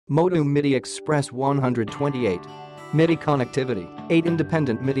MOTU MIDI Express 128. MIDI connectivity, 8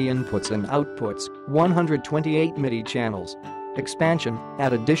 independent MIDI inputs and outputs, 128 MIDI channels. Expansion,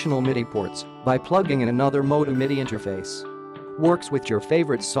 add additional MIDI ports by plugging in another MOTU MIDI interface. Works with your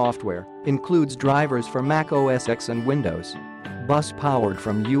favorite software, includes drivers for Mac OS X and Windows. Bus powered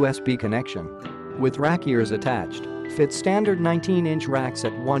from USB connection. With rack ears attached, fits standard 19-inch racks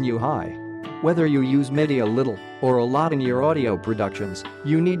at 1U high. Whether you use MIDI a little or a lot in your audio productions,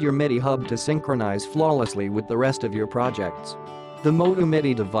 you need your MIDI hub to synchronize flawlessly with the rest of your projects. The MOTU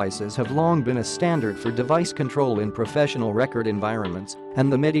MIDI devices have long been a standard for device control in professional record environments,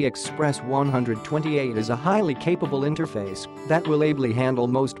 and the MIDI Express 128 is a highly capable interface that will ably handle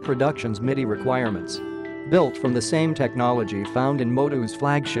most productions' MIDI requirements. Built from the same technology found in MOTU's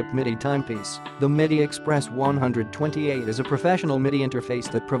flagship MIDI Timepiece, the MIDI Express 128 is a professional MIDI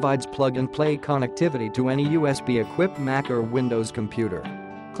interface that provides plug-and-play connectivity to any USB-equipped Mac or Windows computer.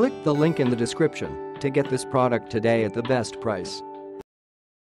 Click the link in the description to get this product today at the best price.